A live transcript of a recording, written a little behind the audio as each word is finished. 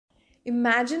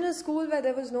Imagine a school where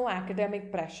there was no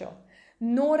academic pressure,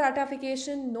 no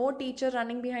ratification, no teacher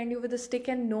running behind you with a stick,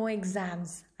 and no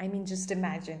exams. I mean, just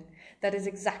imagine. That is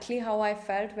exactly how I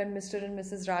felt when Mr. and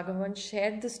Mrs. Raghavan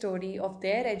shared the story of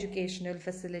their educational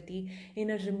facility in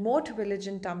a remote village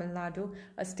in Tamil Nadu,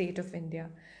 a state of India.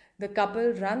 The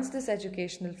couple runs this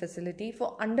educational facility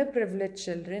for underprivileged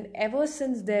children ever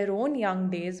since their own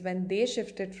young days when they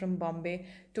shifted from Bombay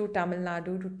to Tamil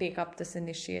Nadu to take up this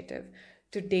initiative.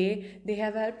 Today, they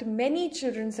have helped many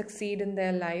children succeed in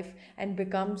their life and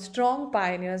become strong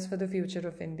pioneers for the future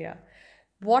of India.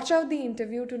 Watch out the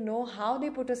interview to know how they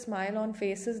put a smile on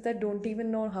faces that don't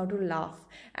even know how to laugh.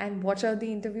 And watch out the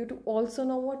interview to also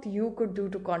know what you could do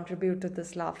to contribute to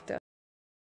this laughter.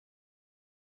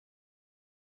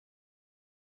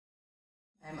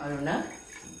 I'm Aruna,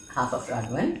 half of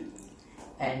Raghavan,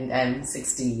 and I'm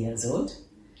 60 years old.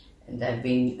 And I've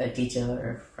been a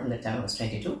teacher from the time I was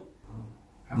 22.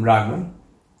 I'm Raghavan,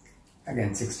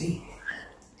 again 60.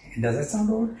 Does that sound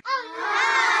old?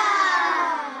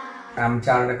 I'm a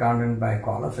chartered accountant by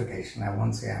qualification. I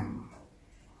won't say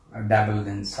I've dabbled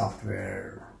in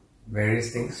software,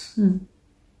 various things.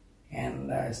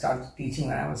 And I started teaching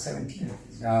when I was 17.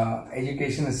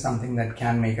 Education is something that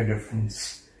can make a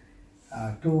difference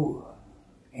to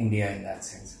India in that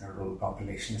sense, the rural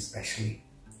population especially.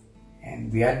 And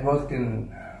we had worked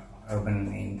in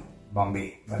urban in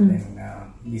Bombay, but then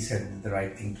we said the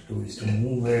right thing to do is to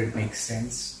move where it makes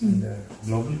sense in the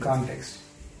global context.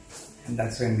 And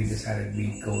that's when we decided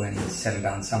we'd go and settle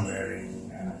down somewhere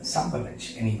in some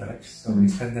village, any village. So we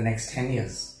spent the next 10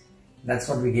 years. That's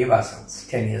what we gave ourselves,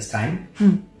 10 years time.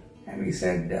 And we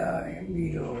said, at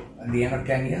the end of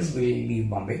 10 years, we'll leave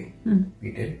Bombay.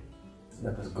 We did. So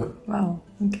that was good. Wow,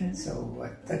 okay. So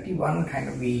at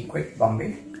 31, we quit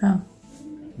Bombay,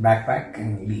 backpack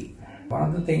and leave. One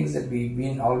of the things that we've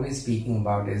been always speaking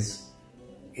about is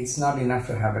it's not enough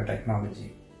to have a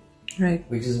technology, Right.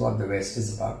 which is what the West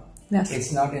is about. Yes.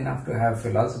 It's not enough to have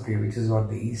philosophy, which is what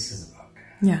the East is about.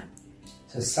 Yeah.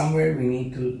 So somewhere we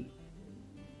need to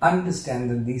understand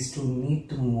that these two need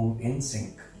to move in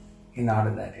sync in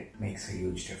order that it makes a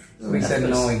huge difference. So we said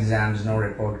no exams, no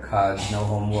report cards, no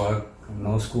homework,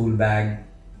 no school bag.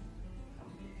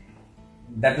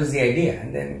 That was the idea.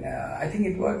 And then I think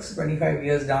it works. 25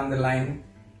 years down the line,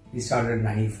 we started in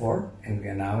 94 and we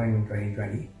are now in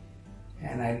 2020.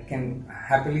 And I can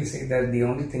happily say that the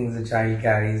only things the child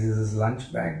carries is his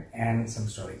lunch bag and some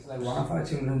stories. Like one of our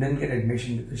children didn't get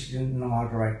admission because she didn't know how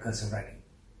to write cursive writing.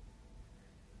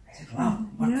 I said, wow,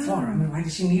 what for? I mean, why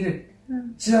does she need it?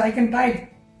 She said, I can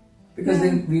type. Because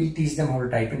then we'll teach them how to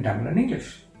type in Tamil and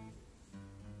English.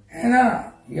 And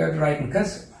you have to write in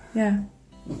cursive. Yeah.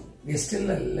 We're still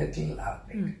a little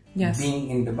outdated. Yes. Being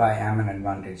in Dubai, I'm an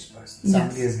advantaged person.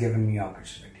 Somebody has given me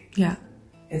opportunity. Yeah.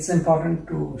 It's important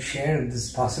to share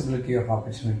this possibility of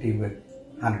opportunity with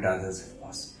 100 others if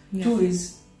possible. Yeah. Two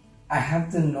is, I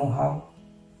have the know-how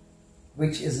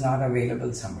which is not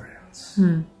available somewhere else.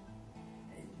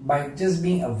 By just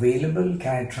being available,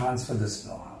 can I transfer this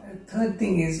know-how? The third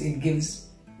thing is, it gives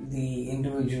the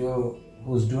individual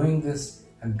who's doing this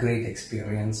a great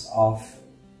experience of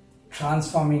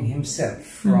transforming himself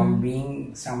from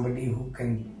being somebody who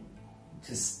can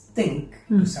just think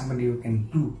to somebody who can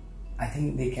do. I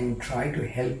think they can try to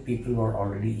help people who are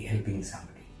already helping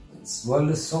somebody. This world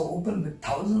is so open with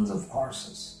thousands of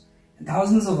courses and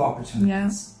thousands of opportunities. Yeah.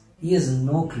 He has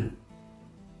no clue.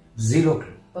 Zero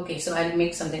clue. Okay, so I'll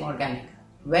make something organic.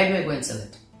 Where do I go and sell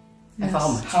it? And for how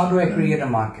much? How do I create a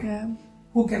market? Yeah.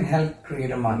 Who can help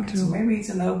create a market? So maybe it's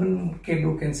an urban kid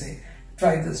who can say,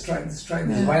 try this, try this, try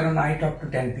this. Why don't I talk to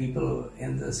 10 people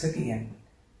in the city, and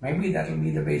maybe that will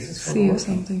be the basis for See if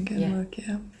working. something can work.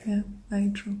 Yeah. Yeah. Very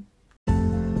true.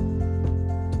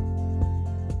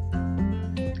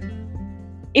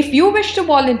 If you wish to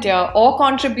volunteer or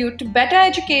contribute to better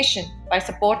education by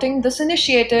supporting this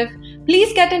initiative,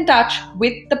 please get in touch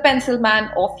with the Pencil Man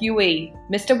of UAE,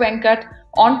 Mr. Venkat,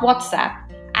 on WhatsApp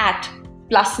at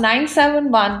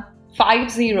 +971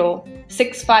 50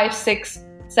 656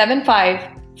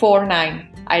 7549.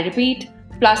 I repeat,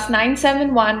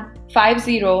 +971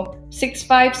 50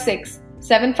 656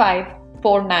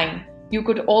 7549. You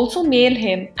could also mail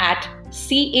him at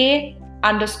ca_venkat,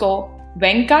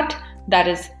 that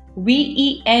is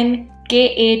VENKAT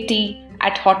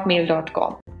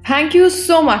 @hotmail.com. Thank you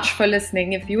so much for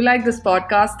listening. If you like this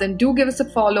podcast, then do give us a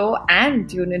follow and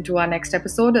tune into our next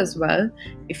episode as well.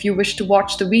 If you wish to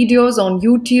watch the videos on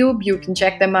YouTube, you can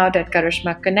check them out at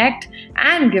Karishma Connect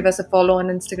and give us a follow on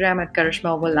Instagram at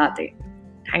Karishma Volate.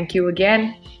 Thank you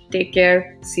again. Take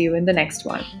care. See you in the next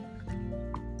one.